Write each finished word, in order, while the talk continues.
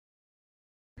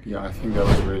Yeah, I think that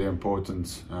was really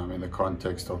important in the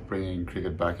context of bringing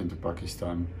cricket back into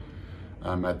Pakistan.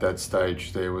 At that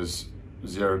stage, there was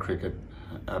zero cricket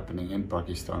happening in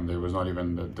Pakistan. There was not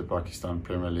even the Pakistan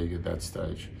Premier League at that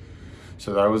stage.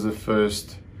 So that was the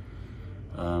first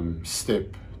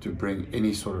step to bring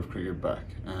any sort of cricket back.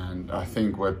 And I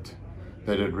think what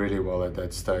they did really well at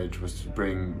that stage was to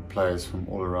bring players from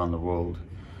all around the world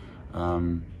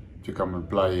to come and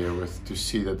play here, to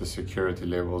see that the security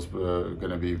levels were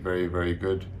going to be very, very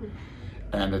good.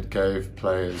 And it gave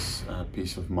players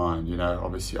peace of mind. You know,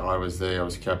 obviously I was there, I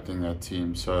was captaining that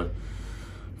team. So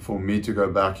for me to go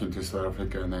back into South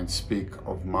Africa and then speak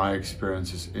of my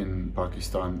experiences in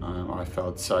Pakistan, I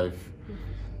felt safe.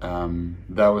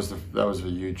 That was a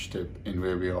huge step in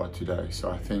where we are today. So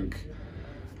I think,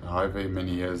 however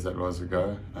many years that was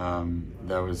ago,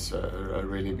 that was a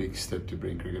really big step to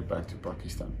bring cricket back to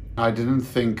Pakistan. I don't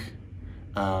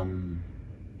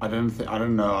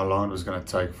know how long it was going to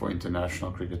take for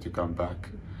international cricket to come back.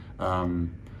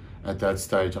 At that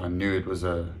stage, I knew it was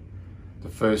the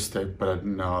first step, but I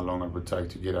didn't know how long it would take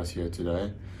to get us here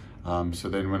today. So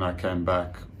then when I came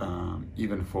back,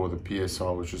 even for the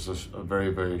PSL, which was a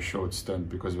very, very short stint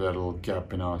because we had a little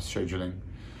gap in our scheduling,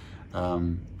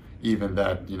 even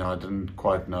that, you know, I didn't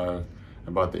quite know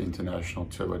about the international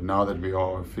tour. But now that we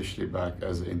are officially back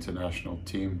as an international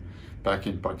team back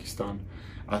in Pakistan,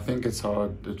 I think it's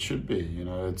how it should be. You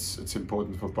know, it's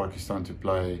important for Pakistan to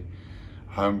play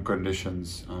home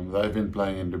conditions. They've been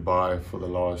playing in Dubai for the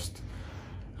last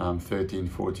 13,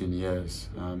 14 years.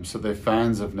 So their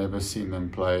fans have never seen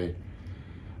them play.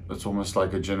 It's almost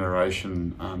like a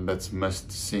generation that's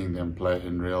missed seeing them play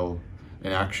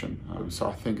in action. So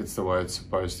I think it's the way it's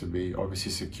supposed to be.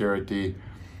 Obviously security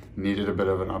needed a bit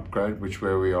of an upgrade, which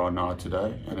where we are now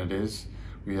today, and it is.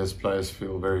 We as players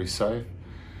feel very safe.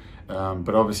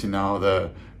 But obviously now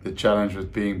the challenge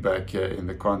with being back here in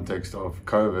the context of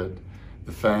COVID,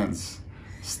 the fans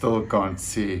still can't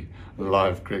see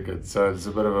live cricket. So it's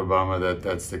a bit of a bummer that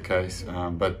that's the case.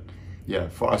 But yeah,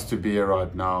 for us to be here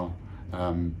right now,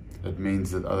 it means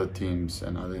that other teams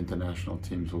and other international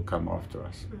teams will come after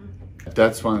us.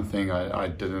 That's one thing I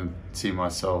didn't see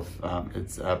myself.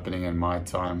 It's happening in my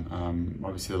time.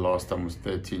 Obviously the last time was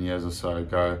 13 years or so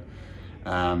ago,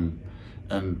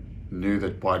 and knew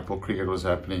that white ball cricket was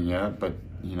happening here, but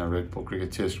you know, red ball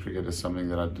cricket, test cricket is something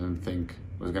that I didn't think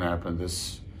was going to happen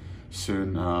this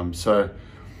soon. So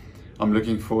I'm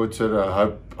looking forward to it.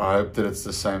 I hope that it's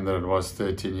the same that it was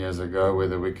 13 years ago, where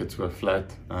the wickets were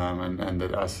flat, and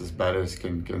that us as batters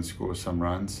can score some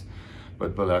runs.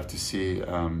 But we'll have to see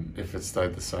if it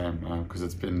stayed the same, because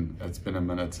it's been a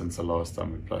minute since the last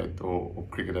time we played, or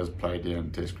cricket has played here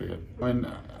in Test cricket. I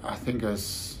mean, I think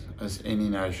as any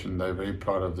nation, they're very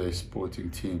proud of their sporting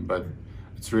team, but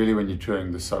it's really when you're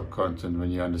touring the subcontinent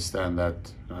when you understand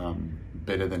that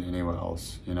better than anywhere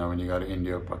else. You know, when you go to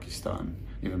India or Pakistan,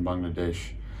 even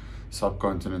Bangladesh,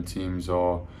 subcontinent teams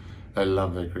they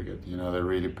love their cricket. You know, they're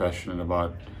really passionate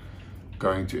about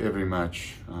going to every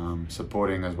match,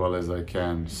 supporting as well as they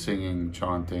can, singing,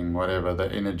 chanting, whatever,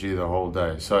 the energy the whole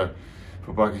day. So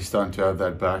for Pakistan to have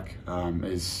that back,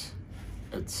 it's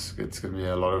going to be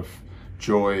a lot of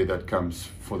joy that comes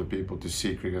for the people to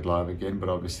see cricket live again. But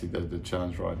obviously the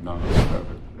challenge right now is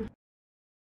COVID.